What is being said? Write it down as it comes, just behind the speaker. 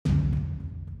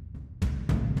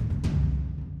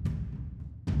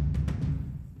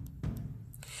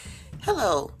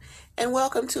Hello, and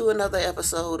welcome to another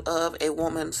episode of A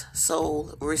Woman's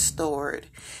Soul Restored.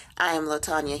 I am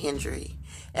Latanya Hendry.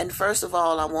 And first of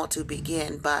all, I want to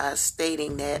begin by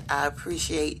stating that I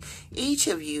appreciate each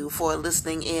of you for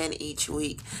listening in each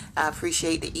week. I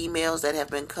appreciate the emails that have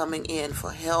been coming in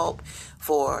for help,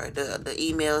 for the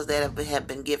emails that have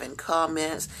been given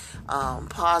comments,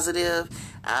 positive.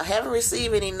 I haven't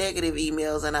received any negative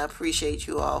emails, and I appreciate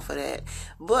you all for that.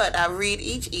 But I read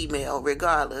each email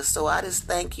regardless, so I just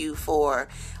thank you for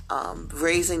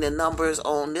raising the numbers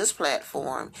on this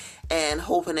platform and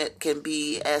hoping it can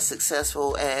be as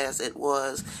successful as it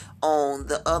was on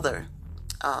the other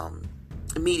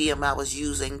medium I was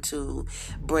using to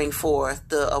bring forth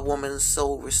the A Woman's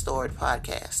Soul Restored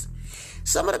podcast.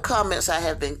 Some of the comments I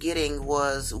have been getting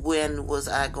was, when was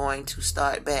I going to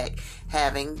start back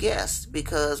having guests?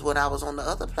 Because when I was on the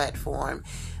other platform,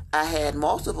 I had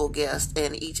multiple guests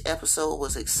and each episode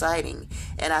was exciting.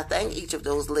 And I thank each of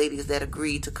those ladies that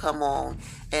agreed to come on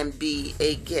and be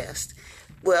a guest.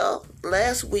 Well,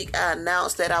 last week I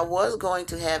announced that I was going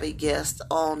to have a guest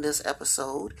on this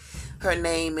episode. Her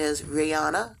name is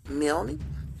Rihanna Milne.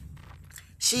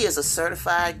 She is a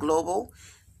certified global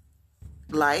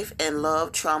life and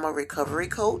love trauma recovery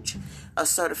coach, a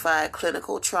certified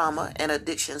clinical trauma and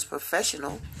addictions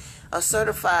professional, a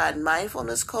certified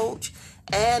mindfulness coach,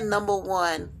 and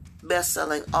 #1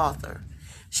 best-selling author.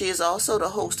 She is also the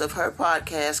host of her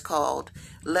podcast called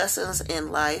Lessons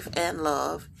in Life and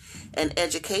Love, an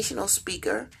educational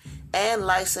speaker, and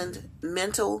licensed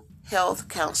mental health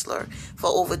counselor for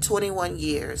over 21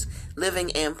 years, living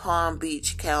in Palm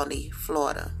Beach County,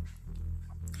 Florida.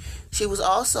 She was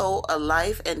also a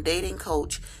life and dating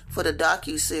coach for the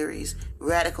docu-series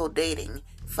Radical Dating: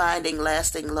 Finding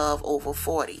Lasting Love Over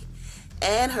 40,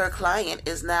 and her client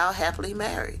is now happily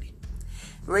married.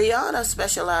 Rihanna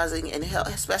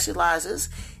specializes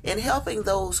in helping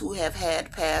those who have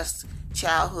had past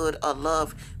childhood or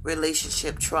love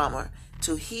relationship trauma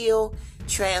to heal,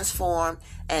 transform,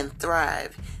 and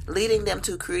thrive, leading them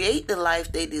to create the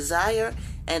life they desire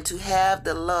and to have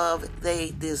the love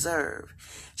they deserve.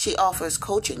 She offers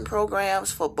coaching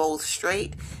programs for both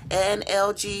straight and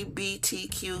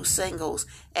LGBTQ singles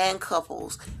and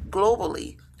couples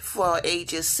globally for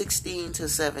ages 16 to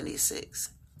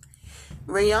 76.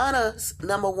 Rihanna's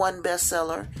 #1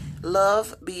 bestseller,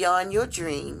 Love Beyond Your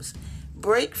Dreams,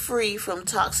 Break Free from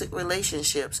Toxic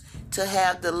Relationships to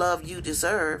Have the Love You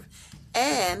Deserve,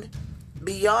 and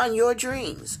Beyond Your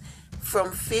Dreams,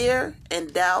 From Fear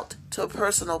and Doubt to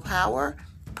Personal Power,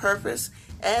 Purpose,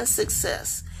 and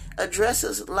Success,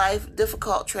 addresses life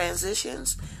difficult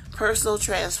transitions, personal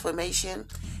transformation,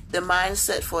 the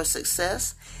mindset for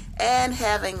success, and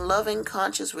having loving,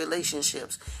 conscious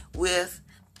relationships with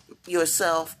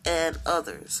yourself and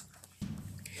others.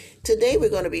 Today we're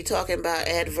going to be talking about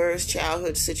adverse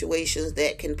childhood situations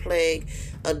that can plague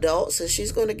adults, and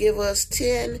she's going to give us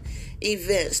 10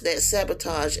 events that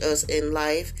sabotage us in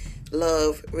life,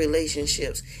 love,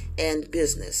 relationships, and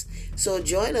business. So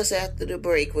join us after the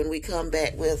break when we come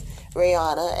back with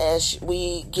Rihanna as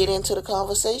we get into the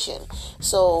conversation.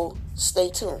 So stay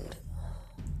tuned.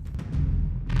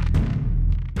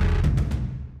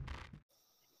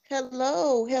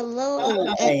 Hello, hello,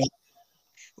 and Hi.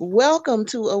 welcome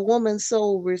to A Woman's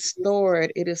Soul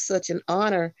Restored. It is such an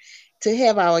honor to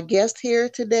have our guest here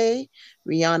today,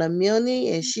 Rihanna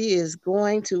Milne, and she is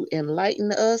going to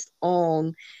enlighten us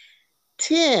on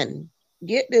 10,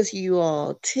 get this, you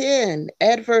all, 10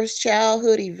 adverse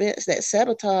childhood events that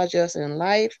sabotage us in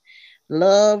life,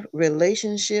 love,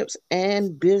 relationships,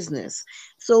 and business.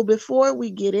 So before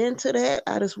we get into that,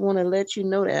 I just want to let you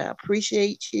know that I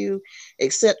appreciate you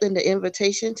accepting the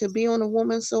invitation to be on A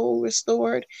Woman's Soul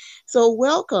Restored. So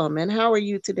welcome, and how are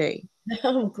you today?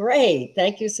 I'm great.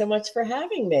 Thank you so much for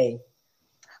having me.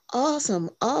 Awesome,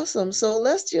 awesome. So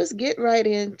let's just get right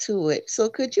into it. So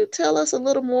could you tell us a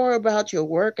little more about your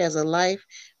work as a life,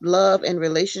 love, and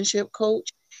relationship coach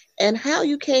and how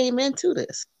you came into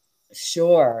this?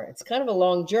 Sure. It's kind of a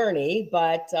long journey,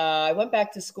 but I went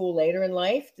back to school later in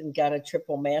life and got a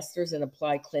triple master's in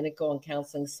applied clinical and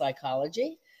counseling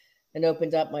psychology and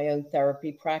opened up my own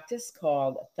therapy practice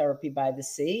called Therapy by the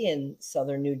Sea in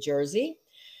southern New Jersey.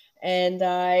 And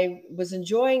I was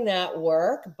enjoying that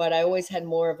work, but I always had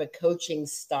more of a coaching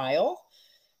style.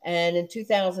 And in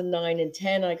 2009 and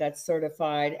 10, I got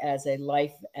certified as a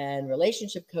life and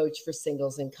relationship coach for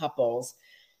singles and couples.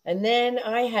 And then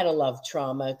I had a love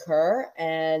trauma occur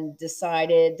and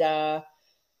decided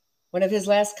one of his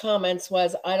last comments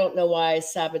was, I don't know why I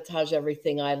sabotage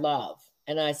everything I love.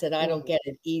 And I said, I don't Mhm. get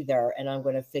it either. And I'm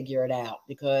going to figure it out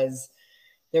because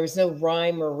There was no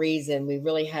rhyme or reason. We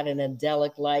really had an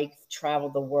idyllic life,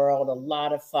 traveled the world, a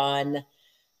lot of fun.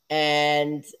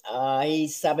 And he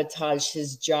sabotaged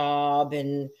his job.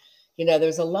 And,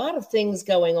 there's a lot of things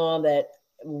going on that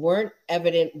weren't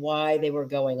evident why they were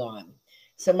going on.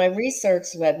 So my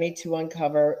research led me to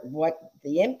uncover what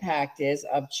the impact is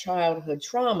of childhood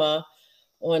trauma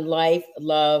on life,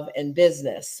 love, and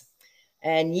business.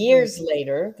 And years Mm.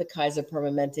 later, the Kaiser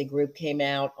Permanente group came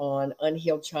out on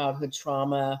unhealed childhood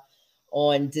trauma,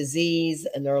 on disease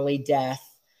and early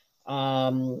death.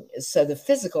 So the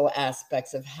physical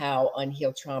aspects of how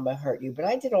unhealed trauma hurt you, but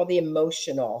I did all the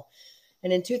emotional.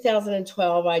 And in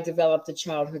 2012, I developed a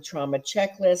childhood trauma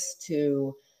checklist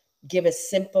to give a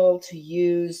simple to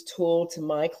use tool to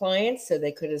my clients so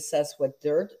they could assess what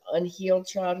their unhealed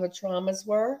childhood traumas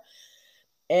were.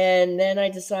 And then I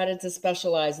decided to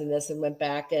specialize in this and went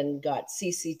back and got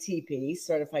CCTP,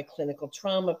 Certified Clinical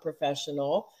Trauma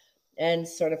Professional, and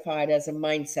certified as a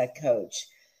mindset coach.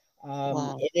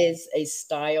 Wow. It is a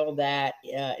style that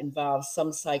involves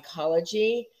some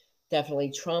psychology,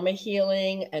 definitely trauma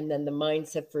healing, and then the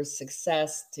mindset for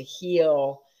success to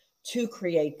heal, to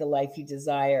create the life you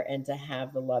desire, and to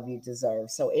have the love you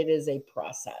deserve. So it is a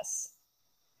process.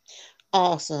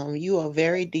 Awesome. You are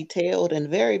very detailed and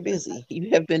very busy. You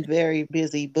have been very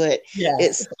busy, but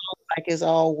it Yes, sounds like it's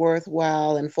all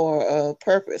worthwhile and for a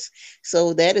purpose.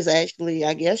 So that is actually,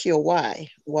 I guess, your why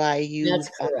that's you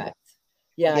correct.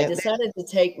 Yeah, I that decided to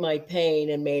take my pain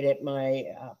and made it my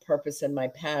purpose and my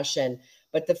passion.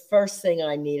 But the first thing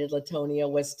I needed, Latonia,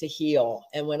 was to heal.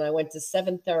 And when I went to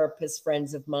 7 therapist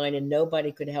friends of mine and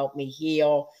nobody could help me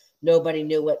heal, nobody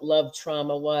knew what love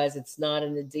trauma was. It's not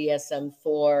in the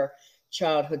DSM-4.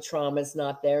 Childhood trauma is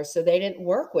not there. So they didn't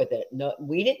work with it. No,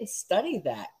 we didn't study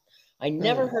that. I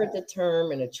never mm, heard the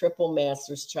term in a triple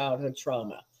master's childhood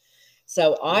trauma.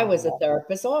 So I was a wow.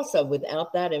 therapist also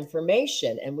without that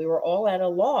information. And we were all at a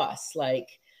loss.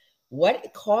 Like,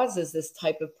 what causes this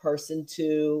type of person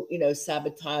to,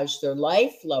 sabotage their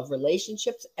life, love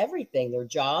relationships, everything, their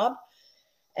job?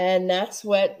 And that's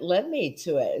what led me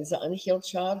to it is unhealed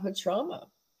childhood trauma,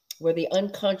 where the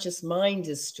unconscious mind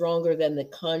is stronger than the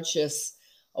conscious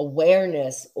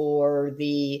awareness or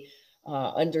the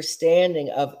understanding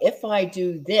of if I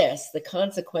do this, the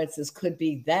consequences could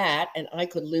be that, and I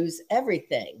could lose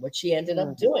everything, which she ended up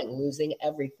Mm, doing, losing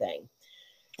everything.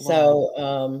 wow.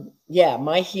 So, yeah,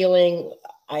 my healing,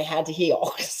 I had to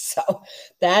heal. So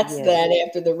that's Yeah. then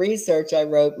after the research, I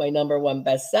wrote my #1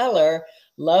 bestseller,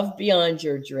 Love Beyond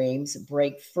Your Dreams,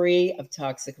 Break Free of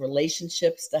Toxic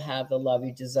Relationships to Have the Love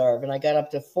You Deserve. And I got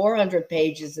up to 400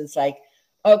 pages. And it's like,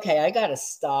 okay, I got to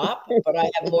stop, but I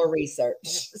have more research.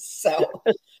 So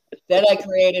then I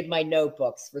created my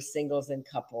notebooks for singles and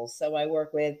couples. So I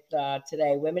work with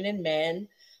today women and men,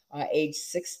 age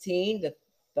 16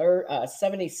 to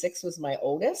 76 was my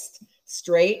oldest,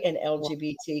 straight and Wow.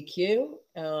 LGBTQ,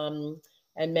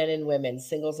 and men and women,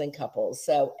 singles and couples.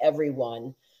 So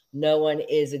everyone, no one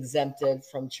is exempted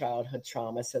from childhood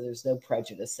trauma. So there's no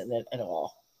prejudice in it at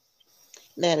all.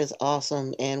 That is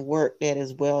awesome and work that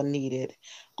is well needed.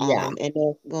 Yeah. And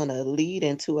that's going to lead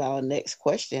into our next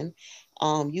question.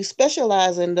 You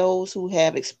specialize in those who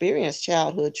have experienced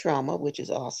childhood trauma, which is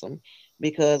awesome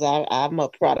because I'm a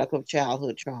product of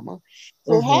childhood trauma.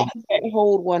 So, how Mhm. does that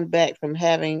hold one back from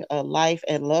having a life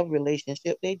and love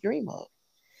relationship they dream of?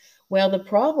 Well, the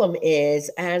problem is,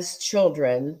 as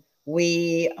children,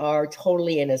 we are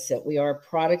totally innocent. We are a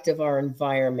product of our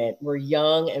environment. We're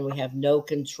young and we have no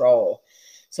control.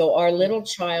 So, our little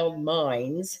child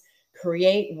minds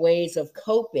create ways of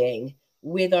coping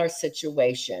with our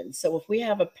situation. So, if we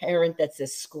have a parent that's a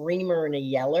screamer and a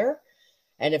yeller,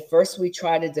 and at first we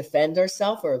try to defend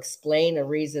ourselves or explain a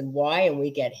reason why, and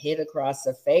we get hit across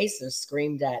the face or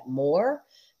screamed at more,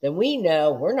 then we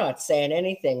know we're not saying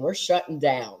anything. We're shutting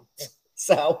down.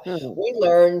 So Hmm. we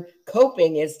learn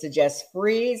coping is to just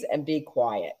freeze and be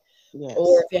quiet.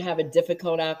 Or Yes. if you have a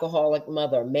difficult alcoholic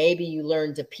mother, maybe you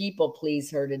learn to people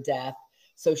please her to death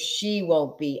so she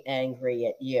won't be angry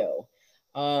at you.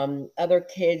 Other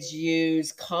kids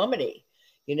use comedy.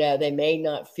 They may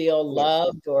not feel Yes.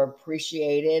 loved or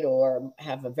appreciated or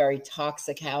have a very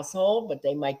toxic household, but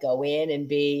they might go in and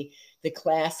be the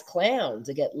class clown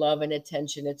to get love and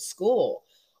attention at school.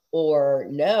 Or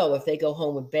no, if they go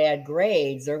home with bad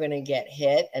grades, they're going to get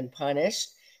hit and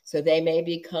punished, so they may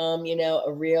become,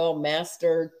 a real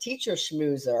master teacher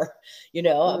schmoozer,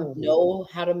 Hmm. know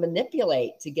how to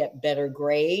manipulate to get better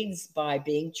grades by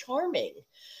being charming.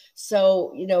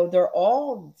 So, they're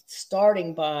all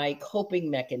starting by coping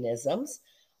mechanisms,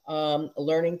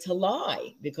 learning to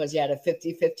lie because you had a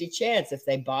 50-50 chance. If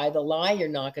they buy the lie, you're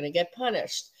not going to get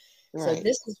punished. So Right.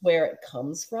 this is where it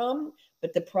comes from.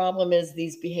 But the problem is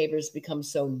these behaviors become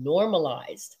so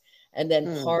normalized and then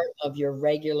Mm. part of your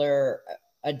regular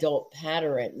adult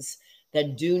patterns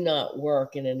that do not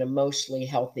work in an emotionally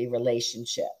healthy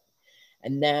relationship.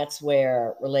 And that's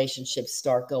where relationships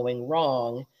start going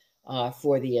wrong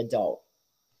for the adult.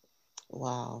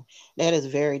 Wow. That is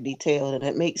very detailed and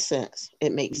it makes sense.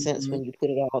 It makes sense Mhm. when you put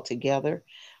it all together.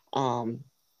 Um,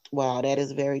 wow, that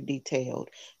is very detailed.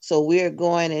 So we're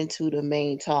going into the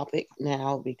main topic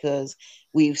now because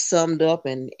we've summed up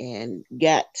and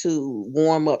got to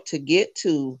warm up to get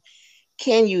to,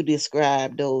 can you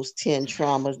describe those 10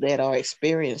 traumas that are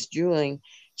experienced during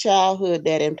childhood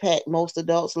that impact most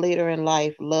adults later in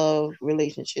life, love,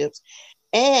 relationships,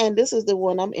 and this is the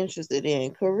one I'm interested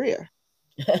in, career.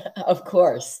 Of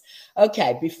course.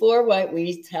 Okay, before what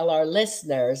we tell our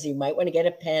listeners, you might want to get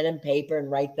a pen and paper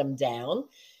and write them down.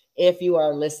 If you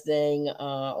are listening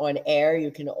on air,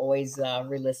 you can always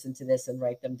re listen to this and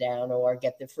write them down or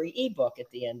get the free ebook at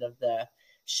the end of the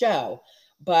show.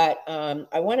 But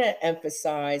I want to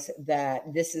emphasize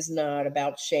that this is not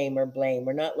about shame or blame.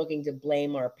 We're not looking to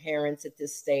blame our parents at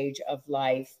this stage of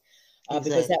life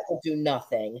because Exactly. that will do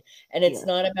nothing. And it's Yeah.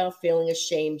 not about feeling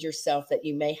ashamed yourself that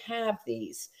you may have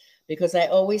these, because I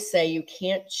always say you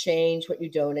can't change what you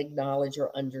don't acknowledge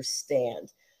or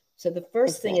understand. So the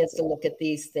first thing is Exactly. to look at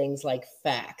these things like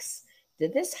facts.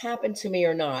 Did this happen to me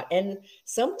or not? And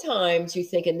sometimes you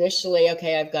think initially,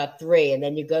 okay, I've got three. And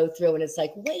then you go through and it's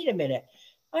like, wait a minute,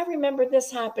 I remember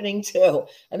this happening too.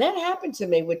 And that happened to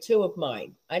me with two of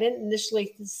mine. I didn't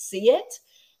initially see it.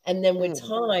 And then with Mm,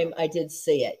 time, I did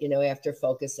see it, after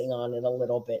focusing on it a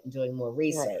little bit and doing more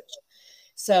right. research.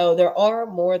 So there are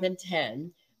more than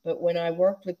 10. But when I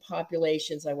worked with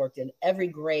populations, I worked in every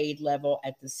grade level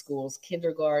at the schools,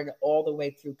 kindergarten all the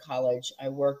way through college. I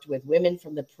worked with women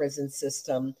from the prison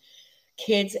system,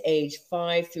 kids age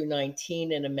 5 through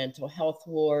 19 in a mental health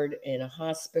ward in a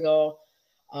hospital,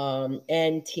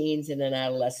 and teens in an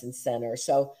adolescent center.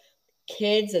 So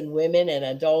kids and women and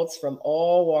adults from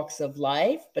all walks of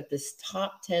life, but this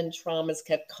top 10 traumas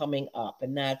kept coming up.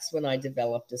 And that's when I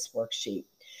developed this worksheet.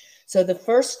 So the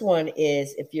first one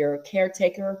is if your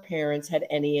caretaker or parents had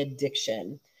any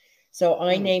addiction. So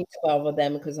I Mm, named 12 of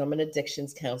them because I'm an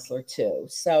addictions counselor too.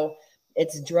 So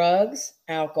it's drugs,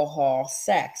 alcohol,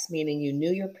 sex, meaning you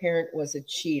knew your parent was a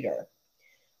cheater,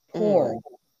 mm, porn,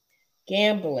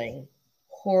 gambling,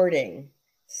 hoarding,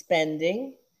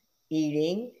 spending,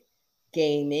 eating,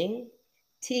 gaming,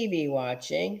 TV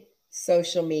watching,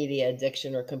 social media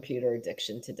addiction or computer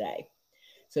addiction today.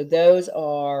 So those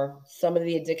are some of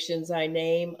the addictions I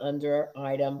name under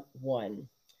item one.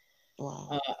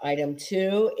 wow. Item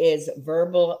two is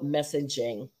verbal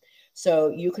messaging. So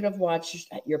you could have watched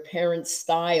your parents'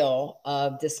 style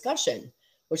of discussion,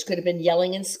 which could have been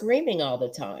yelling and screaming all the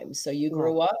time. So you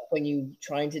Right. grew up when you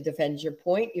trying to defend your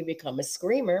point, you become a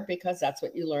screamer because that's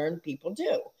what you learn people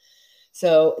do.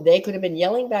 So they could have been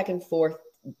yelling back and forth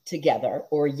together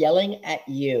or yelling at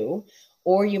you,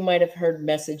 or you might have heard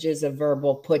messages of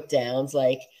verbal put downs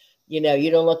like, you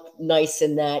don't look nice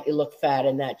in that, you look fat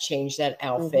in that, change that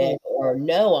Mm-hmm. outfit, or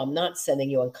no, I'm not sending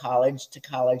you in college to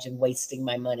college and wasting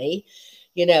my money.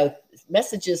 You know,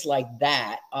 Messages like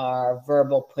that are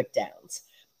verbal put downs.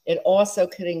 It also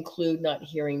could include not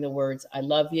hearing the words, I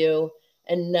love you,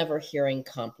 and never hearing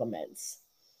compliments.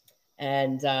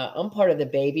 And I'm part of the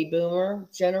baby boomer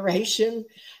generation.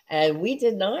 And we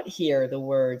did not hear the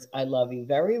words, I love you,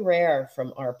 very rare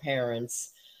from our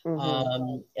parents, Mm-hmm.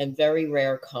 and very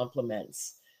rare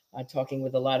compliments. Talking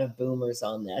with a lot of boomers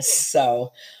on this.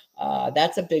 So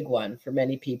that's a big one for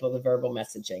many people, the verbal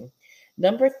messaging.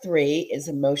 Number three is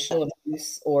emotional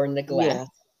abuse or neglect. Yeah.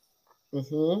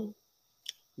 Hmm.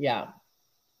 Yeah.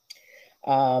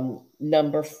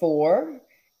 Number four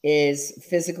is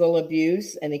physical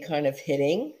abuse, any kind of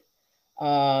hitting,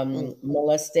 Mm,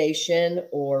 molestation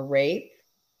or rape.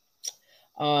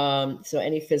 So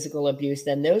any physical abuse,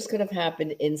 then those could have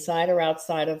happened inside or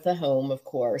outside of the home, of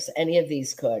course. Any of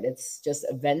these could. It's just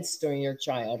events during your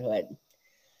childhood.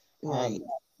 Um, right.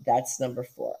 that's number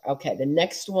four. Okay, the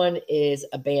next one is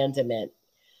abandonment.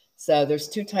 So there's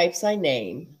two types I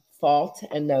name, fault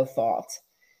and no fault.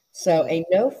 So Mm, a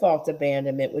no fault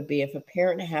abandonment would be if a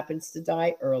parent happens to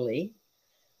die early,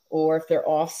 or if they're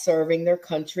off serving their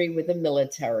country with the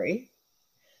military,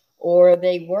 or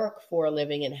they work for a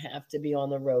living and have to be on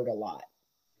the road a lot.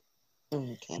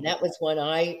 And okay. that was one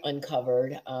I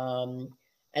uncovered.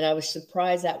 And I was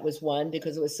surprised that was one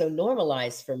because it was so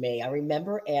normalized for me. I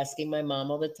remember asking my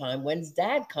mom all the time, when's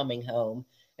dad coming home?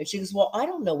 And she goes, well, I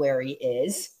don't know where he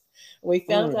is. We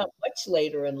found Mm, out much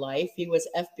later in life he was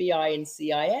FBI and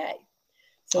CIA.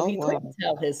 So Oh, he wow. couldn't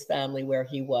tell his family where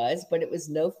he was, but it was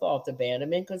no fault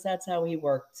abandonment because that's how he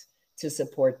worked to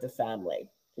support the family.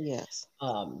 Yes.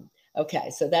 Um, okay,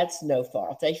 so that's no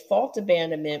fault. A fault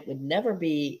abandonment would never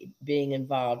be being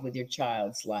involved with your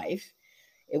child's life.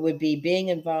 It would be being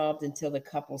involved until the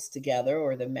couple's together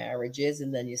or the marriage is,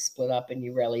 and then you split up and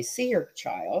you rarely see your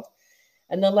child.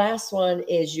 And the last one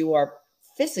is you are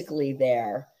physically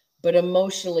there, but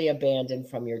emotionally abandoned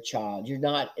from your child. You're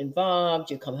not involved.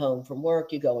 You come home from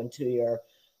work, you go into your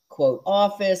quote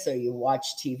office, or you watch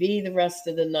TV the rest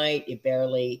of the night. You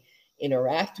barely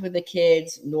interact with the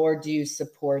kids, nor do you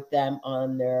support them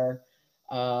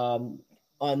um,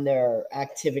 on their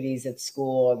activities at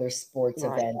school or their sports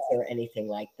Right. events or anything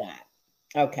like that.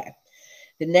 Okay.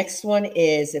 The next one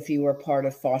is if you were part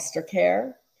of foster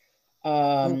care,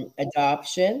 Mm.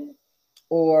 adoption,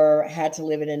 or had to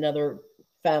live in another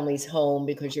family's home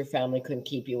because your family couldn't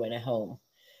keep you in a home.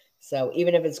 So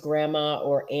even if it's grandma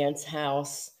or aunt's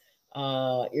house,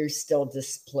 you're still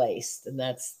displaced, and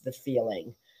that's the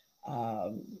feeling.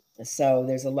 Um, so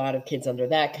there's a lot of kids under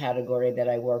that category that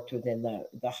I worked with in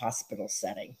the hospital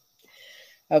setting.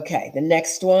 Okay, the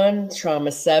next one,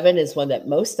 trauma 7, is one that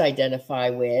most identify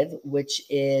with, which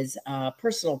is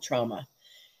personal trauma.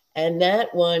 And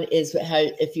that one is how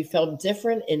if you felt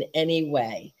different in any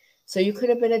way. So you could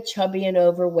have been a chubby and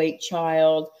overweight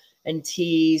child and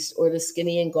teased, or the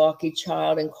skinny and gawky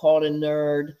child and called a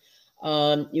nerd.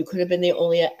 You could have been the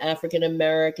only African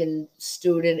American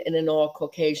student in an all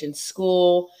Caucasian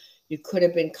school. You could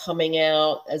have been coming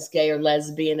out as gay or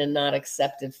lesbian and not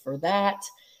accepted for that.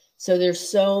 So there's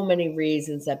so many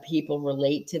reasons that people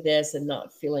relate to this and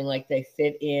not feeling like they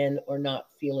fit in or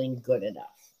not feeling good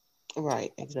enough.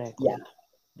 Right. Yeah, Exactly.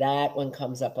 that one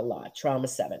comes up a lot. Trauma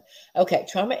 7. Okay,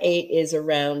 trauma 8 is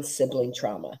around sibling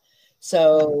trauma. Mm.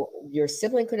 So your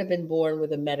sibling could have been born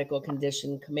with a medical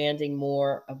condition commanding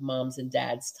more of mom's and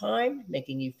dad's time,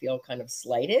 making you feel kind of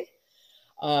slighted.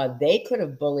 They could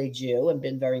have bullied you and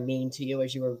been very mean to you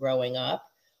as you were growing up.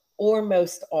 Or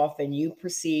most often, you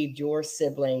perceived your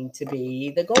sibling to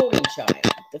be the golden child,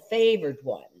 the favored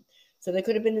one. So they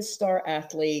could have been a star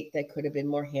athlete, they could have been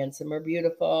more handsome or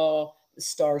beautiful, the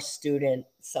star student,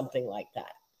 something like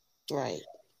that. Right.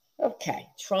 Okay,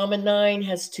 trauma 9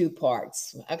 has two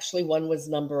parts. Actually, one was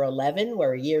number 11,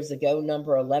 where years ago,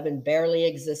 number 11 barely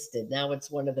existed. Now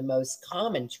it's one of the most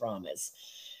common traumas.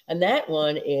 And that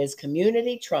one is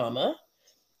community trauma.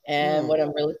 And Mm. what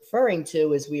I'm really referring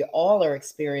to is we all are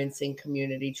experiencing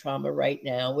community trauma right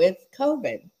now with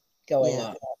COVID going Yeah.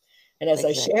 on. And as I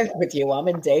Exactly. shared with you, I'm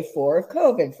in day 4 of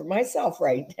COVID for myself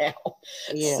right now.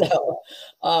 Yeah. So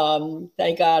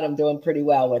thank God I'm doing pretty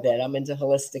well with it. I'm into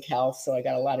holistic health, so I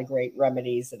got a lot of great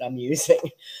remedies that I'm using.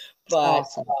 But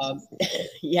Awesome. um,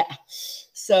 yeah,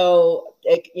 so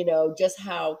just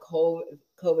how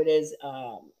COVID is,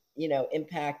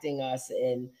 impacting us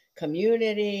in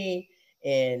community,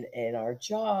 in our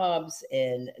jobs,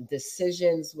 in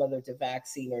decisions whether to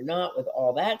vaccine or not, with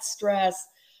all that stress.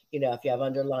 If you have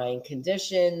underlying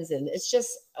conditions, and it's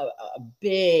just a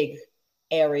big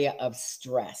area of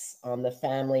stress on the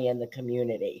family and the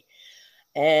community.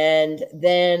 And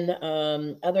then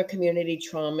other community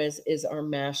traumas is our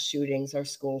mass shootings, our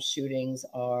school shootings,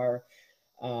 um,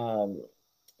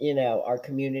 our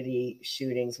community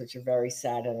shootings, which are very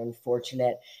sad and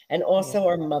unfortunate, and Yeah. also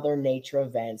our mother nature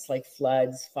events like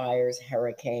floods, fires,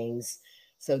 hurricanes.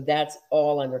 So that's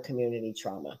all under community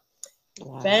trauma.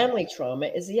 Wow. Family trauma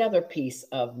is the other piece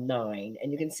of 9,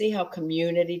 and you can see how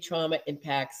community trauma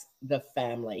impacts the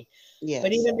family.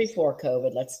 But Yes. even before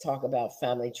COVID, let's talk about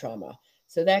family trauma.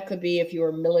 So that could be if you're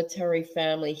a military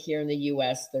family here in the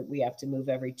US, that we have to move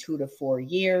every 2 to 4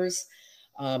 years.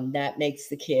 That makes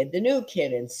the kid the new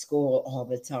kid in school all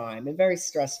the time and very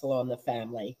stressful on the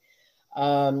family.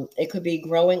 It could be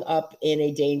growing up in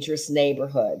a dangerous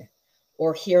neighborhood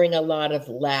or hearing a lot of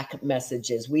lack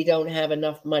messages. We don't have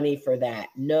enough money for that.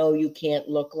 No, you can't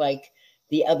look like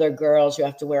the other girls. You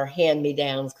have to wear hand me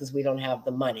downs because we don't have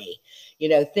the money.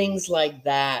 Things like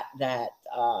that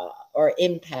are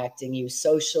impacting you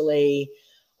socially,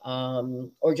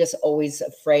 or just always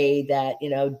afraid that,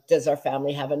 does our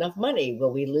family have enough money?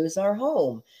 Will we lose our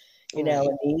home? Right. And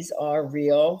these are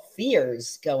real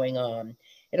fears going on.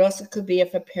 It also could be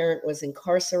if a parent was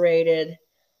incarcerated.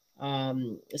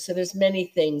 So there's many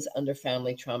things under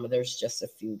family trauma. There's just a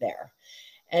few there.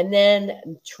 And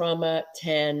then trauma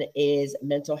 10 is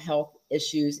mental health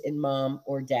issues in mom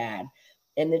or dad.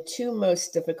 And the two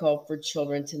most difficult for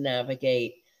children to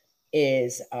navigate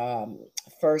is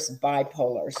first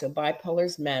bipolar. So bipolar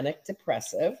is manic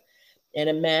depressive, and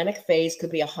a manic phase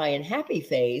could be a high and happy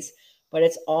phase, but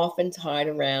it's often tied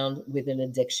around with an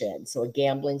addiction. So a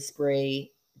gambling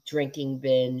spree, drinking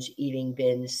binge, eating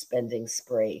binge, spending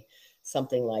spree,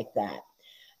 something like that.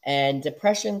 And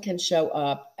depression can show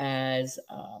up as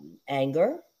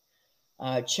anger,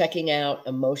 checking out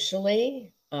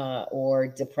emotionally, or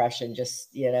depression,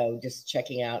 just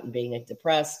checking out and being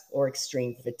depressed, or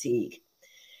extreme fatigue.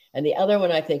 And the other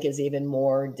one I think is even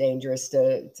more dangerous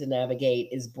to navigate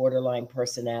is borderline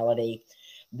personality.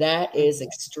 That is Mm-hmm.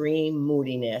 extreme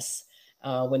moodiness.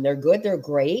 When they're good, they're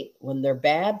great. When they're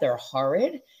bad, they're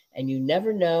horrid. And you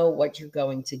never know what you're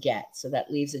going to get. So that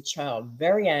leaves a child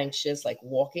very anxious, like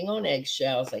walking on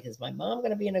eggshells. Like, is my mom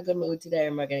going to be in a good mood today? Or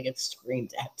am I going to get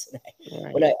screamed at today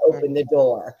when I Right, open right. the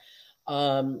door?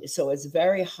 So it's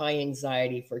very high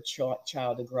anxiety for a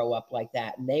child to grow up like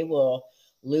that. And they will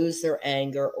lose their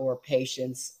anger or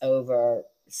patience over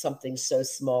something so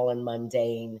small and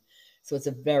mundane. So it's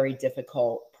a very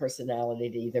difficult personality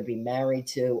to either be married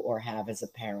to or have as a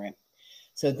parent.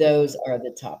 So those Mm. are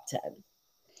the top 10.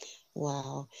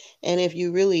 Wow. And if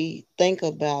you really think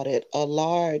about it, a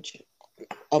large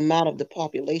amount of the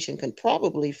population can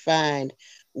probably find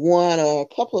one or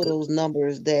a couple of those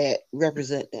numbers that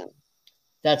represent them.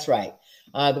 That's right.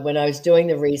 When I was doing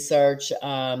the research,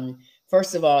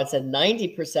 first of all, it said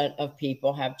 90% of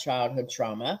people have childhood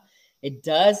trauma. It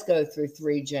does go through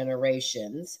three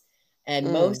generations, and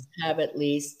Mm. most have at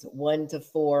least one to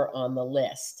four on the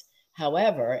list.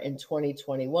 However, in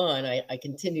 2021, I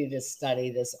continue to study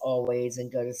this always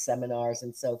and go to seminars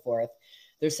and so forth.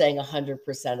 They're saying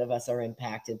 100% of us are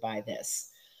impacted by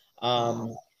this. Um,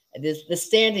 Wow. the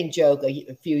standing joke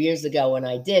a few years ago when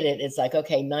I did it, it's like,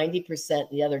 okay, 90%,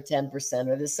 the other 10%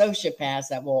 are the sociopaths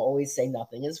that will always say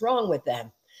nothing is wrong with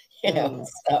them. Mm.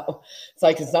 So it's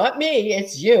like, it's not me,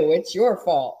 it's you, it's your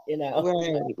fault.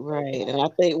 Right, right. And I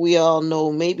think we all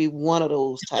know maybe one of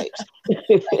those types.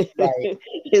 Right.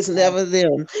 It's never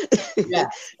them.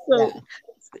 Yes. So,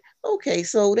 Yeah. okay,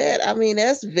 so that, I mean,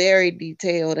 that's very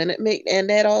detailed, and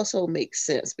that also makes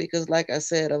sense because like I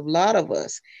said, a lot of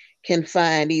us can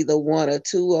find either one or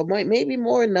two or maybe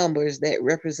more numbers that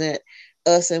represent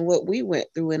us and what we went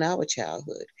through in our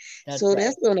childhood. That's So right.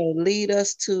 that's going to lead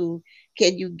us to,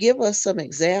 can you give us some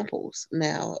examples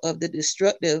now of the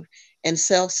destructive and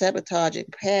self-sabotaging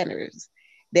patterns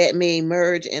that may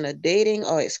emerge in a dating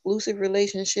or exclusive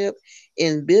relationship,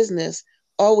 in business,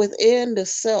 or within the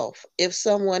self if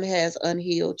someone has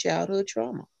unhealed childhood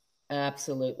trauma?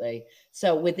 Absolutely.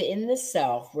 So within the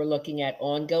self, we're looking at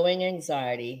ongoing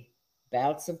anxiety,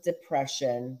 bouts of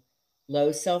depression,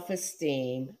 low self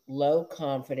esteem, low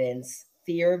confidence,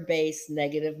 fear based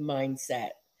negative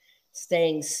mindset,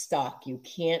 staying stuck. You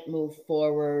can't move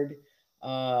forward.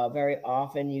 Very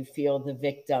often you feel the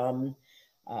victim.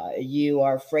 You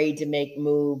are afraid to make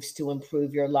moves to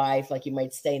improve your life. Like you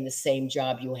might stay in the same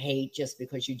job you hate just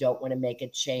because you don't want to make a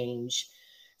change.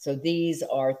 So these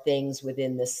are things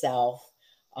within the self.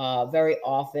 Very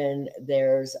often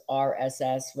there's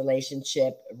RSS,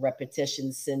 relationship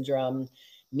repetition syndrome,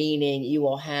 meaning you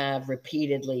will have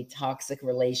repeatedly toxic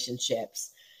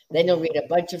relationships. Then you'll read a Mm.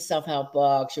 bunch of self help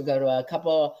books. You'll go to a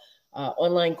couple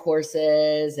online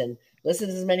courses and listen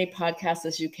to as many podcasts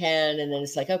as you can. And then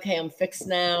it's like, okay, I'm fixed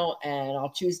now and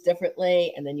I'll choose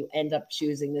differently. And then you end up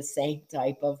choosing the same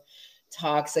type of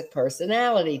toxic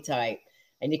personality type.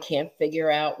 And you can't figure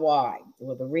out why.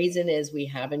 Well, the reason is we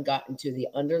haven't gotten to the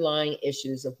underlying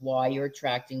issues of why you're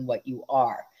attracting what you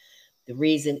are. The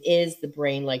reason is the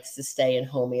brain likes to stay in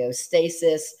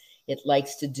homeostasis. It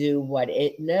likes to do what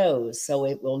it knows. So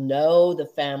it will know the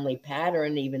family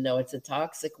pattern, even though it's a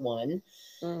toxic one.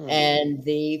 Mm. And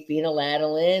the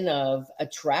phenylalanine of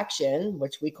attraction,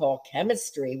 which we call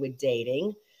chemistry with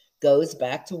dating, goes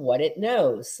back to what it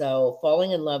knows. So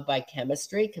falling in love by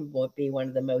chemistry can be one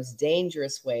of the most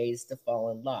dangerous ways to fall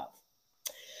in love.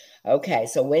 Okay,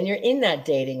 so when you're in that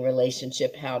dating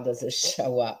relationship, how does it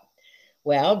show up?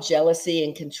 Well, jealousy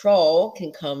and control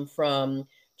can come from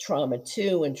trauma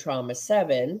 2 and trauma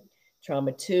 7.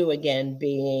 Trauma 2, again,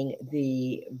 being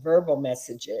the verbal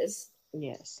messages.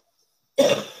 Yes.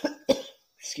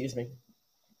 Excuse me.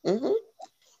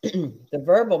 Mm-hmm. The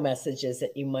verbal messages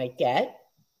that you might get.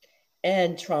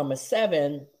 And trauma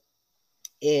 7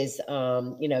 is,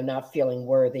 not feeling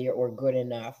worthy or good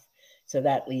enough. So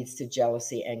that leads to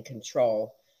jealousy and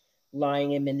control.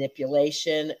 Lying and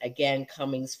manipulation, again,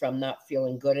 coming from not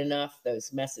feeling good enough,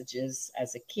 those messages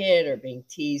as a kid or being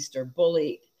teased or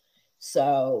bullied.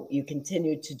 So you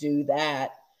continue to do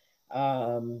that.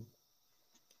 Um,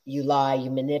 you lie,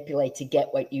 you manipulate to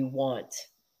get what you want.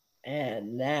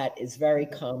 And that is very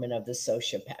common of the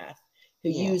sociopath who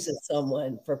Yes. uses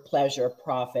someone for pleasure,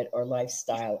 profit, or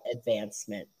lifestyle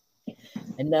advancement.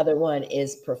 Another one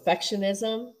is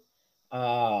perfectionism,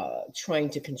 trying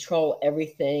to control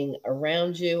everything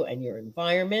around you and your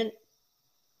environment.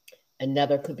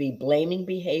 Another could be blaming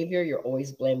behavior. You're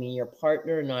always blaming your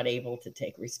partner, not able to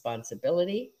take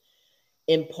responsibility.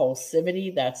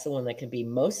 Impulsivity, that's the one that can be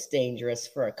most dangerous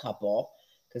for a couple.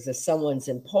 Because if someone's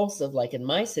impulsive, like in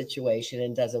my situation,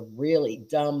 and does a really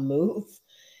dumb move,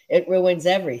 it ruins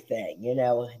everything,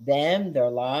 them, their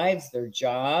lives, their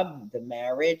job, the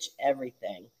marriage,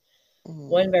 everything. Mm.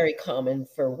 One very common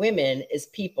for women is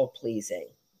people pleasing,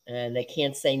 and they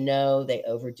can't say no, they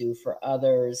overdo for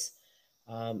others.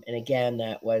 And again,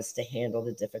 that was to handle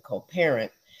the difficult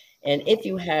parent. And if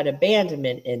you had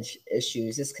abandonment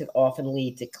issues, this could often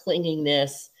lead to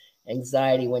clinginess,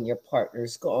 anxiety when your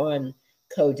partner's gone,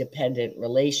 codependent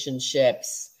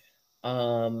relationships,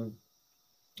 um,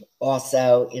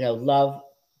 also,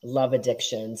 love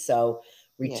addiction. So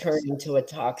Yes. returning to a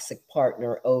toxic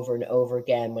partner over and over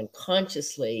again when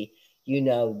consciously,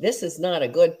 this is not a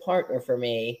good partner for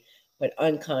me, but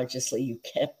unconsciously you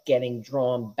kept getting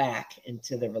drawn back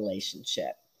into the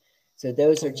relationship. So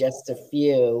those are Oh, just a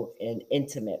few in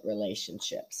intimate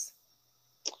relationships.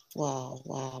 wow,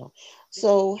 wow.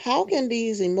 So, how can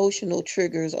these emotional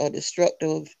triggers or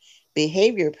destructive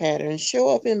behavior patterns show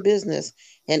up in business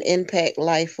and impact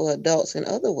life for adults in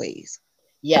other ways?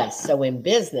 Yes. So in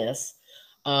business,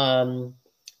 um,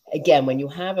 again, when you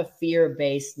have a fear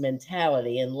based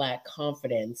mentality and lack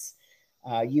confidence,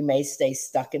 you may stay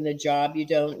stuck in the job you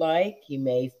don't like. You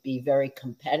may be very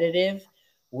competitive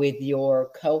with your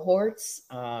cohorts,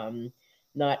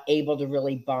 not able to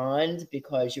really bond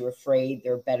because you're afraid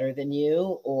they're better than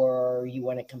you, or you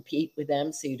want to compete with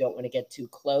them, so you don't want to get too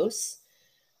close.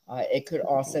 It could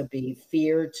also be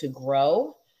fear to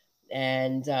grow.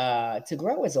 And to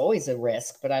grow is always a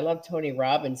risk. But I love Tony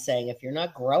Robbins saying, if you're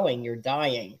not growing, you're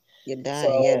dying. You're So,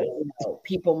 dying, yeah.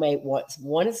 people may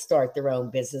want to start their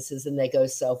own businesses and they go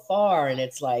so far, and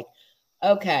it's like,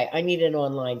 okay, I need an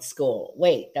online school.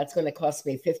 Wait, that's going to cost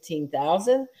me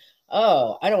 15,000.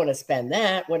 Oh, I don't want to spend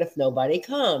that. What if nobody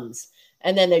comes?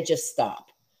 And then they just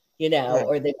stop, Right.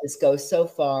 or they just go so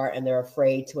far and they're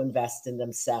afraid to invest in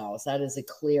themselves. That is a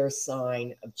clear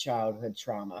sign of childhood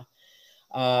trauma,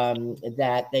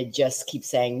 that they just keep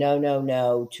saying no, no,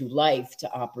 no to life,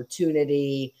 to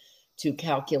opportunity, to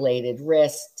calculated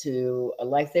risk, to a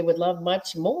life they would love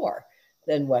much more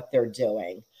than what they're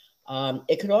doing.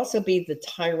 It could also be the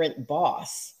tyrant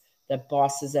boss that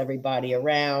bosses everybody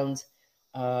around,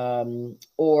 or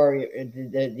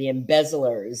the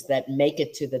embezzlers that make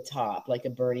it to the top, like a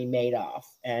Bernie Madoff,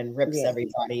 and rips Yeah.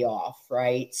 everybody off,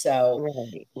 right? So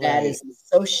Right. that Right. is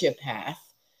a sociopath,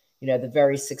 the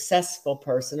very successful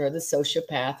person, or the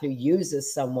sociopath who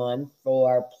uses someone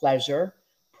for pleasure,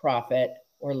 profit,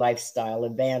 or lifestyle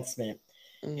advancement.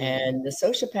 Mm. And the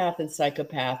sociopath and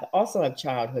psychopath also have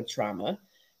childhood trauma.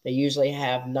 They usually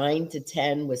have 9 to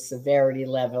 10 with severity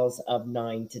levels of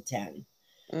 9 to 10.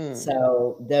 Mm.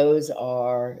 So those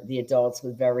are the adults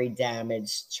with very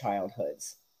damaged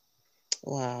childhoods.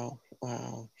 Wow.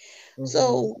 Wow. Hmm.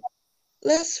 So,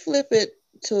 let's flip it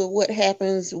to what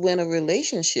happens when a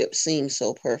relationship seems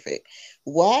so perfect.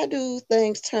 Why do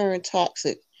things turn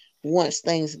toxic once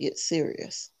things get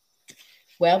serious?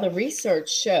 Well, the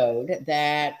research showed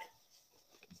that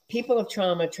people of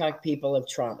trauma attract people of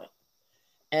trauma.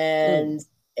 Mm. And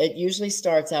it usually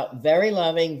starts out very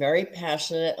loving, very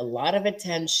passionate, a lot of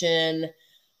attention.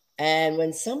 And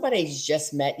when somebody's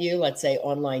just met you, let's say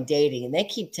online dating, and they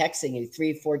keep texting you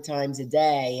 3, 4 times a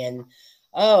day, and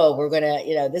oh, we're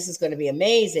gonna, this is gonna be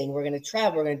amazing. We're gonna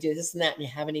travel, we're gonna do this and that, and you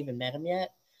haven't even met them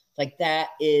yet. Like, that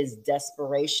is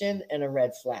desperation and a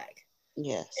red flag.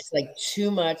 Yes. It's like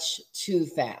too much, too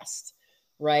fast,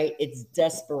 right? It's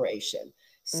desperation.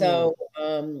 Mm. So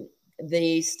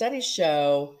the studies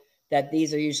show that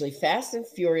these are usually fast and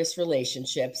furious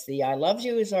relationships. The I love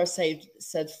you is our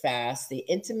said fast. The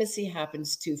intimacy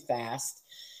happens too fast.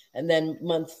 And then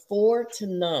month 4 to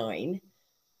 9,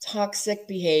 toxic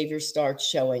behavior starts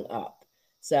showing up.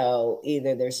 So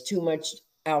either there's too much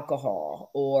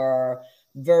alcohol, or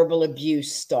verbal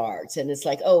abuse starts, and it's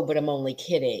like, oh, but I'm only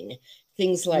kidding.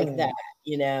 Things like that,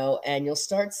 Mm. and you'll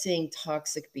start seeing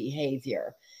toxic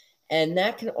behavior. And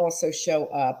that can also show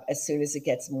up as soon as it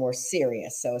gets more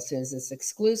serious. So as soon as it's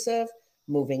exclusive,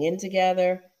 moving in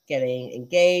together, getting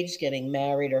engaged, getting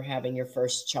married, or having your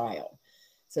first child.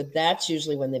 So that's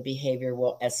usually when the behavior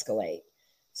will escalate.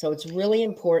 So it's really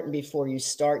important before you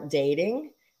start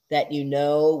dating that you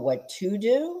know what to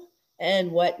do and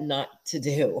what not to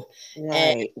do. And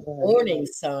Right. Right. warning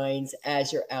signs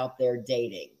as you're out there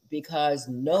dating, because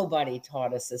nobody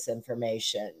taught us this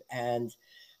information. And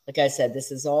like I said,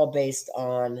 this is all based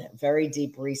on very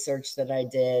deep research that I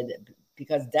did,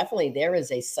 because definitely there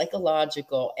is a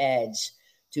psychological edge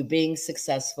to being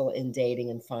successful in dating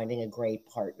and finding a great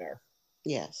partner.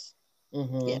 Yes. Yeah.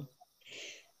 Hmm.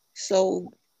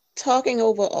 So, talking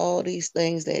over all these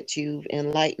things that you've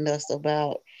enlightened us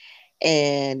about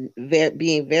and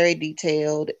being very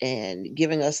detailed and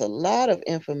giving us a lot of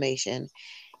information,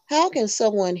 how can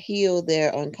someone heal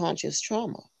their unconscious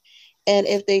trauma? And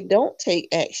if they don't take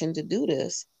action to do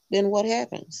this, then what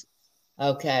happens?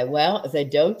 Okay, well, if they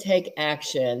don't take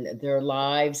action, their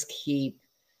lives keep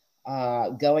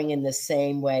going in the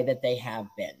same way that they have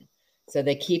been. So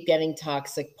they keep getting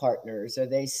toxic partners, or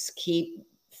they keep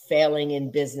failing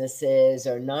in businesses,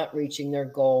 or not reaching their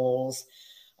goals.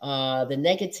 The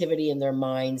negativity in their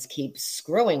minds keeps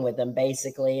screwing with them,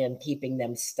 basically, and keeping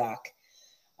them stuck.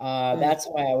 Mm, That's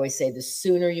why I always say the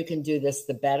sooner you can do this,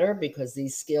 the better, because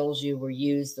these skills you will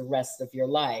use the rest of your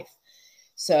life.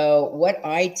 So what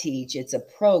I teach, it's a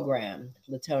program,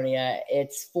 Latonia.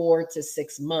 It's 4 to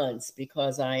 6 months,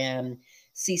 because I am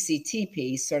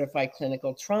CCTP, Certified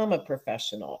Clinical Trauma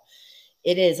Professional.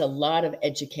 It is a lot of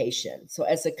education. So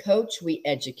as a coach, we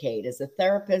educate. As a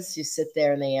therapist, you sit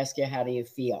there and they ask you, how do you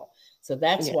feel? So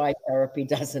that's yeah. why therapy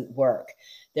doesn't work.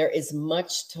 There is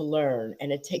much to learn,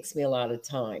 and it takes me a lot of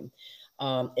time.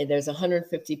 And there's a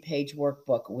 150-page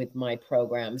workbook with my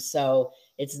program. So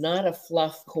it's not a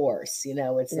fluff course,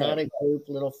 it's not Right. a group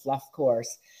little fluff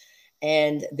course.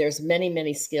 And there's many,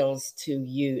 many skills to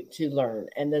learn.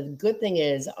 And the good thing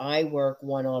is I work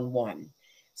one-on-one.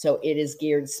 So it is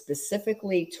geared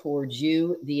specifically towards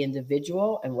you, the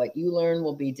individual, and what you learn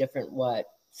will be different what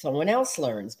someone else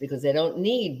learns, because they don't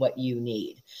need what you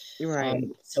need. Right.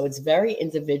 So it's very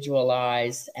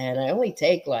individualized, and I only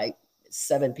take like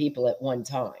 7 people at one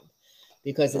time,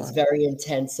 because it's Right. very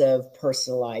intensive,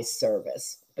 personalized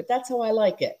service. But that's how I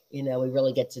like it. We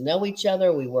really get to know each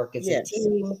other. We work as a Yes.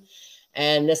 team.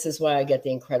 And this is why I get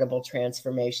the incredible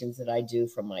transformations that I do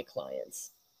from my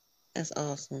clients. That's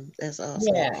awesome. That's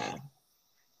awesome. Yeah.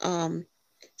 Um,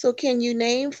 so can you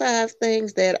name 5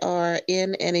 things that are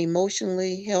in an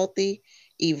emotionally healthy,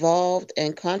 evolved,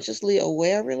 and consciously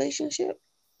aware relationship?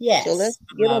 So let's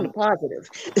Yes. get on the positive.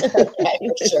 Okay,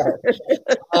 sure.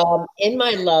 In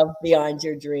my Love Beyond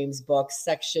Your Dreams book,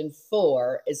 section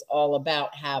 4 is all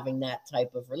about having that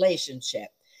type of relationship.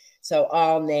 So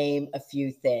I'll name a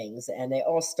few things, and they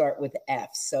all start with F.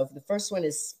 So the first one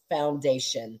is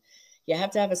foundation. You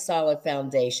have to have a solid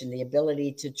foundation, the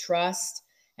ability to trust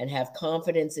and have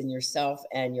confidence in yourself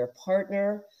and your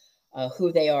partner,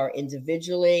 who they are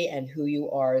individually and who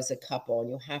you are as a couple. And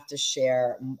you have to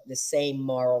share the same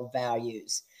moral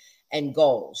values and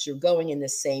goals. You're going in the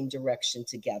same direction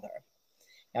together.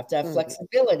 You have to have Mm,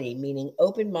 flexibility, meaning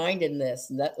open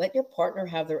mindedness. Let your partner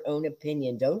have their own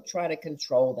opinion. Don't try to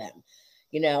control them.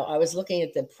 I was looking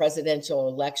at the presidential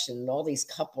election and all these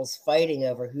couples fighting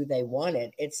over who they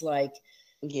wanted. It's like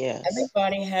yes,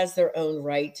 everybody has their own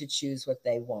right to choose what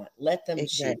they want. Let them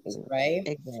choose, exactly. right?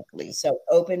 Exactly. So,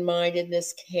 open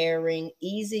mindedness, caring,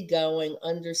 easygoing,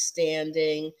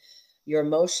 understanding. You're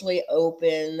emotionally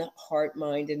open, heart,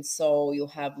 mind, and soul. You'll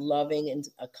have loving and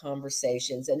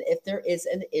conversations. And if there is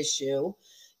an issue,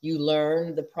 you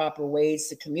learn the proper ways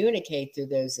to communicate through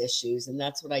those issues. And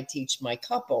that's what I teach my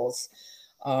couples.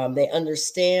 They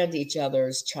understand each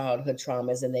other's childhood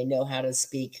traumas, and they know how to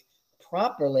speak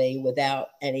properly without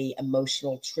any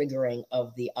emotional triggering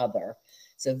of the other.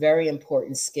 It's a very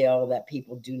important skill that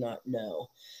people do not know.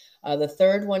 The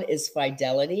third one is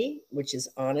fidelity, which is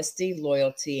honesty,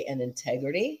 loyalty, and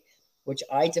integrity, which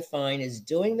I define as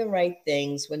doing the right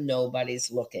things when nobody's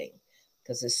looking.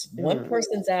 Because if one Mm,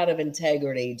 person's out of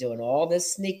integrity, doing all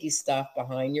this sneaky stuff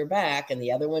behind your back, and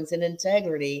the other one's in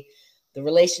integrity, the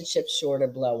relationship's sure to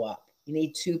blow up. You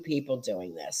need 2 people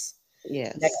doing this.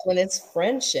 Next yes. one is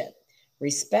friendship,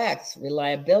 respect,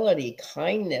 reliability,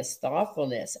 kindness,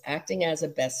 thoughtfulness, acting as a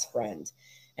best friend.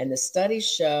 And the studies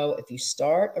show if you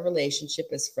start a relationship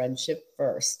as friendship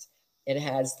first, it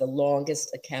has the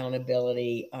longest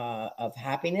accountability of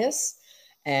happiness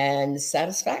and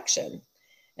satisfaction.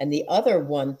 And the other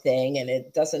one thing, and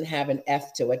it doesn't have an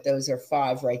F to it, those are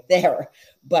 5 right there.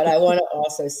 But I want to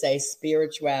also say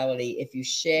spirituality. If you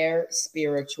share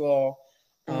spiritual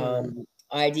Mm, um,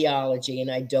 ideology, and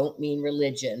I don't mean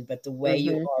religion, but the way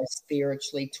you mm-hmm. are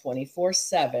spiritually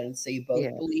 24/7, so you both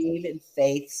Yes. believe in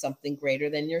faith, something greater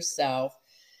than yourself,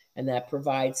 and that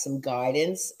provides some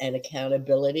guidance and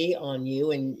accountability on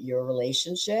you and your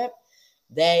relationship,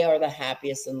 they are the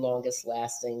happiest and longest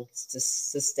lasting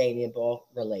sustainable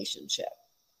relationship.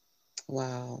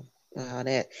 Wow. Wow,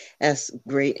 that's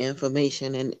great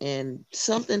information and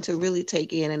something to really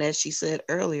take in. And as she said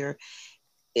earlier,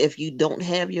 if you don't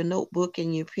have your notebook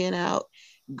and your pen out,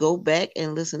 go back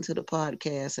and listen to the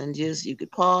podcast and just you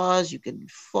could pause, you could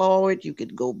forward, you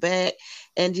could go back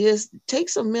and just take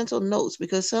some mental notes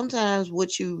because sometimes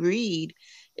what you read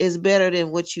is better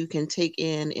than what you can take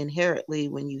in inherently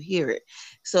when you hear it.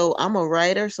 So I'm a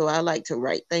writer, so I like to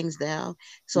write things down.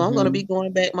 So I'm going to be Hmm.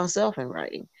 going back myself and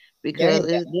writing There you because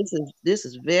go. this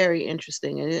is very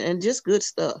interesting and just good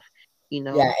stuff, you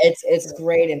Yeah, know. it's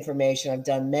great information. I've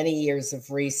done many years of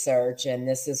research, and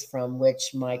this is from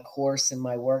which my course and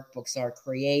my workbooks are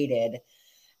created.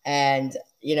 And,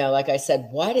 like I said,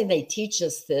 why didn't they teach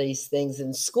us these things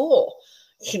in school?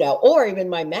 Or even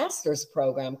my master's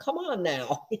program. Come on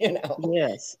now,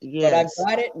 Yes, But I've yes.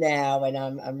 got it now, and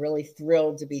I'm really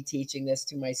thrilled to be teaching this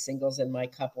to my singles and my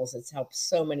couples. It's helped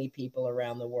so many people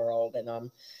around the world, and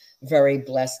I'm very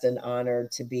blessed and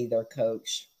honored to be their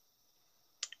coach.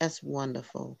 That's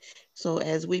wonderful. So,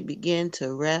 as we begin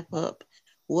to wrap up,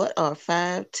 what are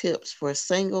 5 tips for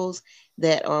singles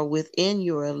that are within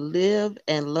your Live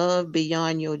and Love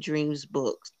Beyond Your Dreams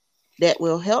books that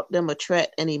will help them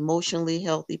attract an emotionally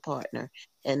healthy partner?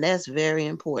 And that's very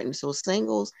important. So,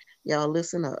 singles, y'all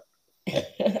listen up.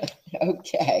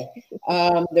 Okay.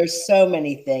 There's so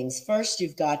many things. First,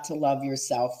 you've got to love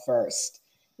yourself first.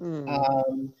 Mm,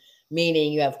 um,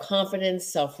 Meaning you have confidence,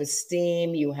 self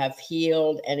esteem, you have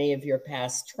healed any of your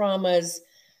past traumas,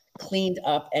 cleaned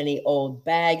up any old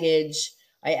baggage.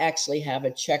 I actually have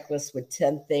a checklist with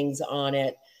 10 things on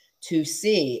it to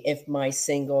see if my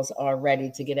singles are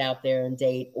ready to get out there and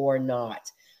date or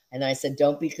not. And I said,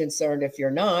 don't be concerned if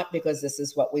you're not, because this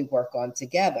is what we work on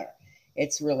together.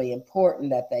 It's really important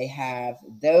that they have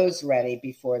those ready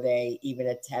before they even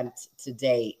attempt to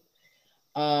date.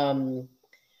 Um,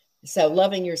 so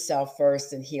loving yourself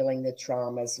first and healing the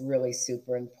trauma is really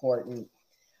super important.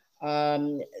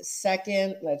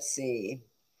 Second, let's see.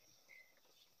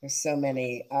 There's so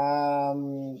many.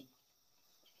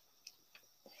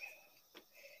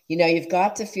 You've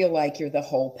got to feel like you're the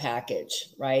whole package,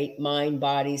 right? Mind,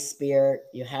 body, spirit.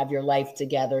 You have your life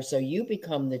together, so you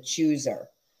become the chooser.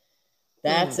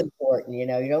 That's mm, important. You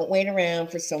don't wait around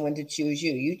for someone to choose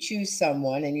you. You choose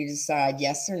someone and you decide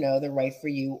yes or no, they're right for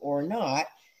you or not,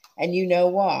 and you know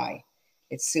why.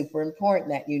 It's super important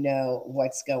that you know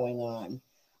what's going on.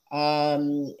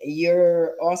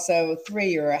 You're also three,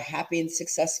 you're a happy and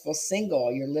successful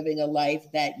single. You're living a life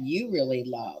that you really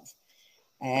love.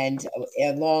 And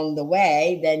along the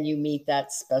way, then you meet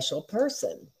that special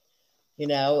person.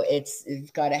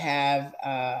 You've got to have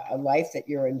a life that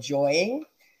you're enjoying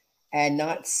and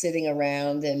not sitting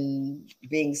around and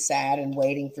being sad and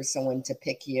waiting for someone to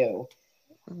pick you.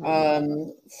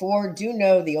 mm. Four, do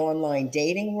know the online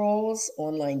dating rules.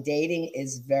 Online dating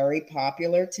is very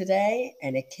popular today,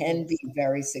 and it can be Yes,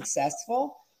 very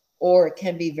successful or it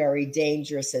can be very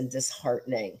dangerous and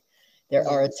disheartening. There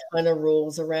are a yes. ton of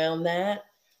rules around that.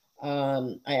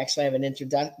 I actually have an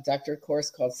introductory course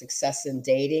called Success in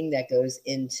Dating that goes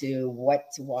into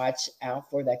what to watch out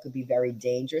for that could be very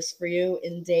dangerous for you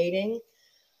in dating,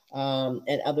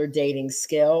 and other dating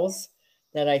skills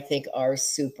that I think are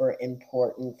super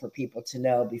important for people to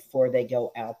know before they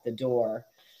go out the door.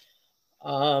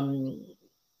 Um,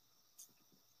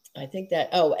 I think that,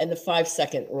 oh, and the 5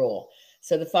 second rule.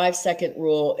 So the 5 second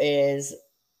rule is,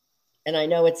 and I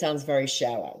know it sounds very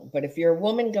shallow, but if you're a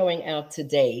woman going out to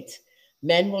date,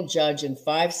 men will judge in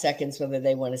 5 seconds whether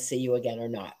they want to see you again or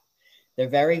not. They're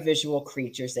very visual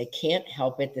creatures. They can't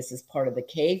help it. This is part of the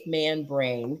caveman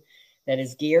brain that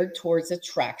is geared towards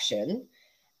attraction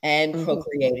and Hmm.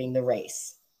 procreating the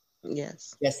race.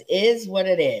 Yes, Just is what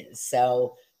it is.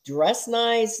 So dress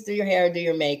nice, do your hair, do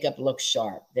your makeup, look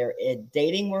sharp. Their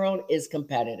dating world is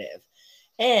competitive.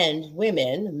 And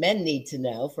women, men need to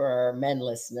know, for our men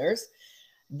listeners,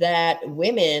 that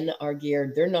women are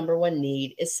geared, their number one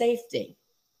need is safety.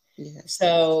 yes,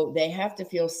 So they have to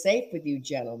feel safe with you,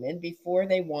 gentlemen, before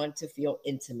they want to feel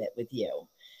intimate with you.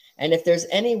 And if there's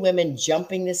any women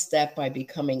jumping this step by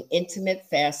becoming intimate,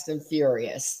 fast, and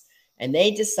furious, and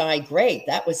they decide, great,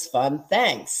 that was fun,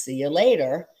 thanks, see you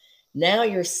later, now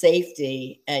your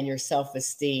safety and your self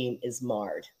esteem is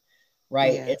marred,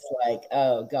 right? yes, It's like,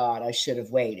 oh God, I should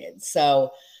have waited.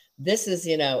 So this is,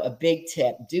 a big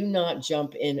tip. Do not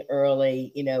jump in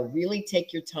early. Really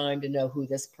take your time to know who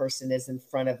this person is in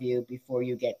front of you before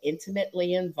you get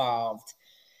intimately involved.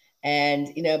 And,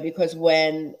 because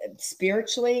when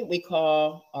spiritually we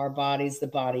call our bodies the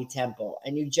body temple,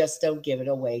 and you just don't give it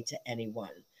away to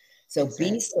anyone. So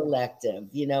be exactly. selective,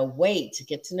 wait to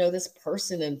get to know this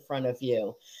person in front of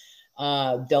you.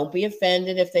 Don't be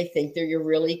offended if they think that you're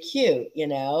really cute,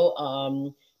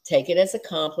 take it as a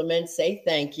compliment, say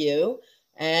thank you,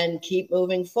 and keep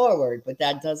moving forward. But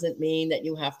that doesn't mean that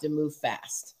you have to move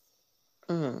fast.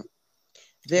 Mm,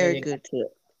 There very you good tip.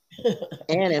 go.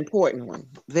 And important one.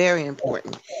 Very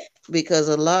important. Because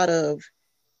a lot of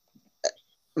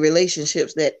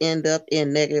relationships that end up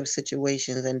in negative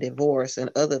situations and divorce and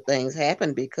other things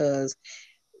happen because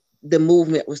the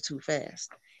movement was too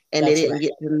fast and they That's didn't right.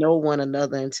 get to know one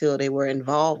another until they were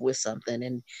involved with something.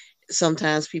 And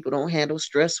sometimes people don't handle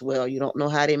stress well. You don't know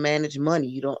how they manage money.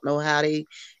 You don't know how they,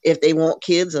 if they want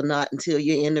kids or not, until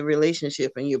you're in the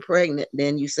relationship and you're pregnant.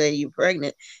 Then you say you're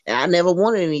pregnant and I never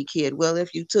wanted any kid. Well,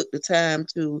 if you took the time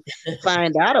to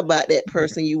find out about that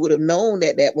person, you would have known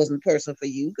that that wasn't the person for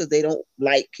you because they don't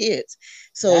like kids.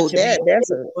 That So should be that's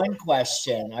only a one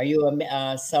question. Are you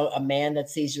a man that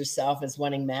sees yourself as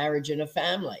wanting marriage and a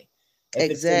family?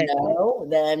 If it's a exactly. no,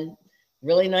 then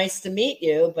really nice to meet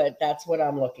you, but that's what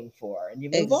I'm looking for. And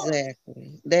you move on.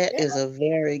 Exactly. That Yeah, is a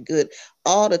very good.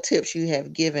 All the tips you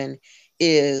have given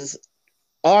is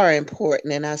are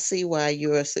important, and I see why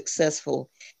you're successful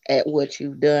at what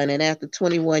you've done. And after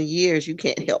 21 years, you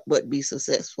can't help but be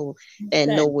successful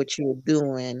and know thanks. what you're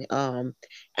doing. I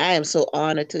am so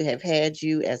honored to have had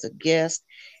you as a guest.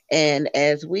 And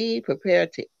as we prepare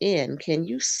to end, can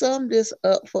you sum this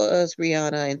up for us,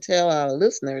 Rihanna, and tell our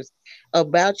listeners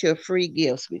about your free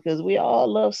gifts? Because we all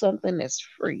love something that's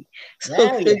free. So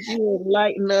Now, yeah, could you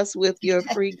enlighten us with your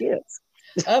free gifts?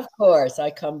 of course, I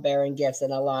come bearing gifts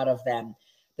and a lot of them.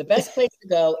 The best place to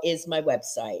go is my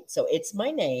website. So it's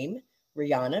my name,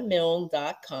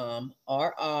 RianaMilne.com,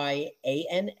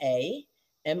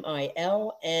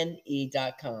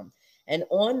 RianaMilne.com. And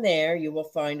on there, you will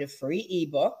find a free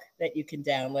ebook that you can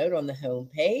download on the home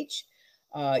page.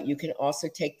 You can also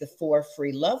take the 4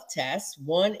 free love tests.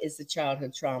 One is the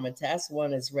childhood trauma test,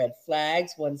 one is red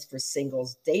flags, one's for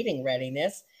singles dating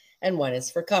readiness, and one is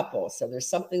for couples. So there's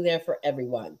something there for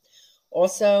everyone.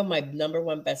 Also, my number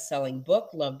one best-selling book,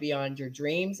 Love Beyond Your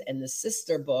Dreams, and the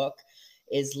sister book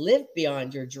is Live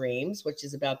Beyond Your Dreams, which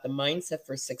is about the mindset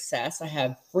for success. I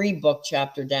have free book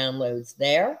chapter downloads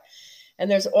there. And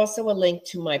there's also a link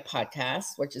to my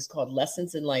podcast, which is called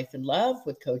Lessons in Life and Love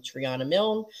with Coach Rihanna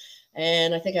Milne.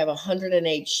 And I think I have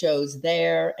 108 shows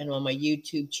there, and on my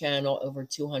YouTube channel, over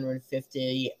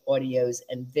 250 audios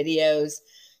and videos.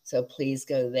 So please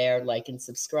go there, like and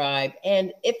subscribe.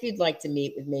 And if you'd like to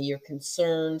meet with me, you're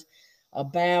concerned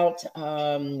about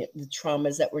the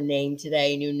traumas that were named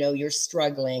today, and you know you're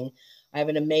struggling, I have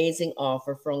an amazing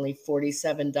offer for only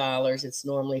 $47. It's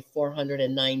normally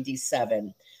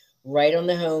 $497. Right on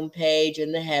the home page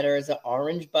in the header is an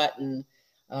orange button.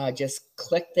 Just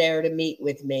click there to meet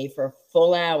with me for a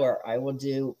full hour. I will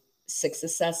do 6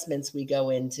 assessments we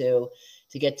go into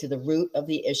to get to the root of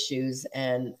the issues.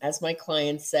 And as my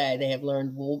clients say, they have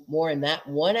learned more in that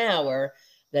 1 hour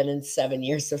than in 7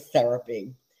 years of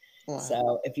therapy. Wow.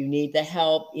 So if you need the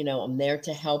help, I'm there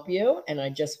to help you. And I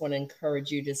just want to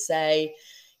encourage you to say,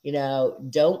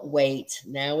 don't wait.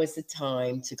 Now is the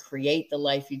time to create the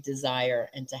life you desire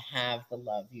and to have the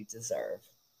love you deserve.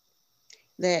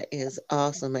 That is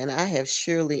awesome. And I have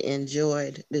surely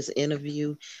enjoyed this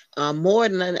interview more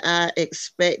than I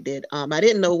expected. I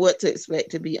didn't know what to expect,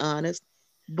 to be honest,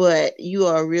 but you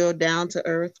are a real down to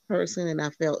earth person, and I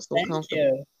felt so Thank comfortable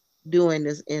you. doing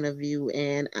this interview.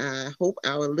 And I hope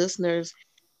our listeners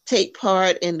take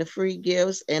part in the free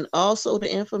gifts and also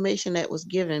the information that was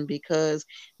given because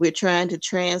we're trying to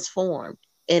transform.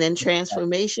 And in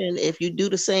transformation, if you do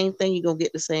the same thing, you're going to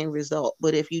get the same result.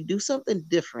 But if you do something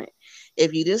different,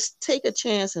 if you just take a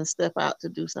chance and step out to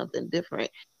do something different,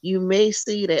 you may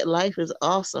see that life is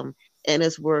awesome and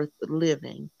it's worth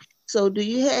living. So, do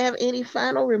you have any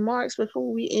final remarks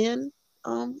before we end,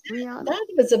 Rihanna? That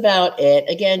was about it.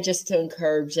 Again, just to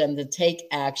encourage them to take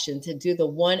action, to do the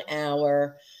 1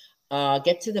 hour,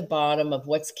 get to the bottom of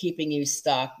what's keeping you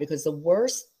stuck, because the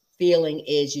worst feeling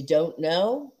is you don't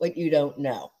know what you don't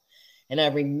know. And I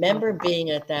remember being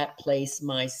at that place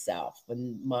myself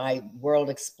when my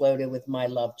world exploded with my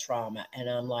love trauma. And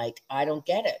I'm like, I don't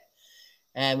get it.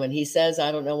 And when he says,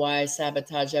 I don't know why I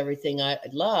sabotage everything I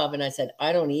love, and I said,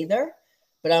 I don't either,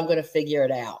 but I'm going to figure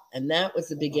it out. And that was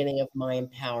the beginning of my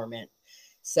empowerment.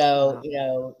 So,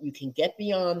 Wow. you can get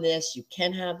beyond this. You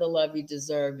can have the love you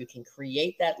deserve. You can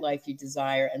create that life you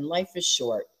desire. And life is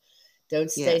short.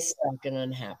 Don't Yeah. stay stuck and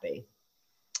unhappy.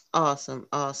 Awesome,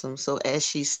 awesome. So, as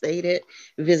she stated,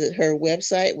 visit her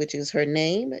website, which is her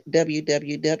name,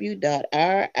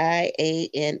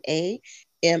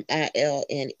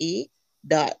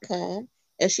 www.rianamilne.com.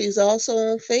 And she's also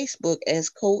on Facebook as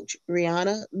Coach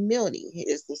Rihanna Milne.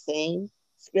 It's the same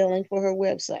spelling for her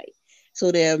website. So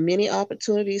there are many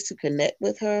opportunities to connect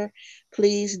with her.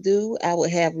 Please do. I will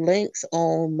have links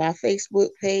on my Facebook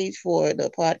page for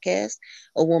the podcast,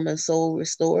 A Woman's Soul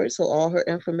Restored. So all her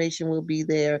information will be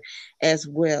there as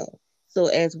well. So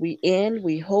as we end,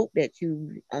 we hope that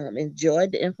you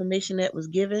enjoyed the information that was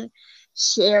given.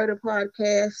 Share the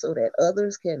podcast so that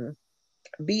others can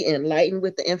be enlightened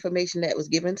with the information that was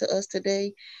given to us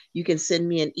today. You can send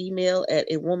me an email at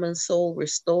a woman's soul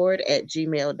restored at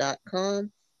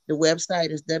gmail.com. The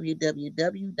website is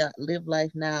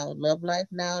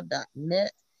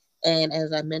www.livelifenowlovelifenow.net. And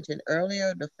as I mentioned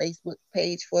earlier, the Facebook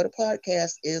page for the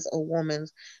podcast is A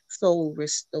Woman's Soul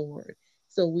Restored.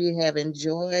 So we have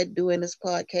enjoyed doing this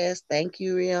podcast. Thank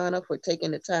you, Rihanna, for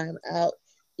taking the time out,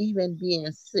 even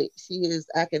being sick. She is,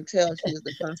 I can tell she is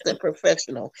the constant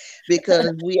professional because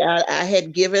I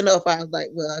had given up. I was like,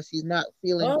 well, she's not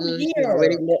feeling I'm good. She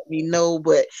already here. let me know,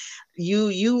 but you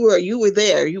were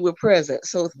there, you were present.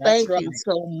 So That's thank right. you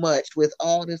so much with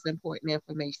all this important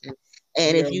information.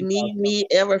 And if You're you need welcome. me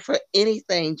ever for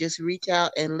anything, just reach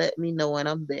out and let me know, and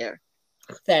I'm there.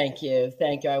 Thank you.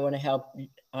 Thank you. I want to help.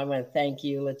 I want to thank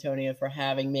you, Latonia, for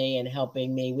having me and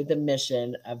helping me with the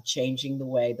mission of changing the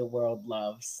way the world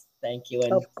loves. Thank you,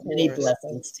 and Of many course.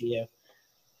 blessings to you.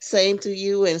 Same to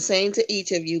you and same to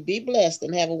each of you. Be blessed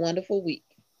and have a wonderful week.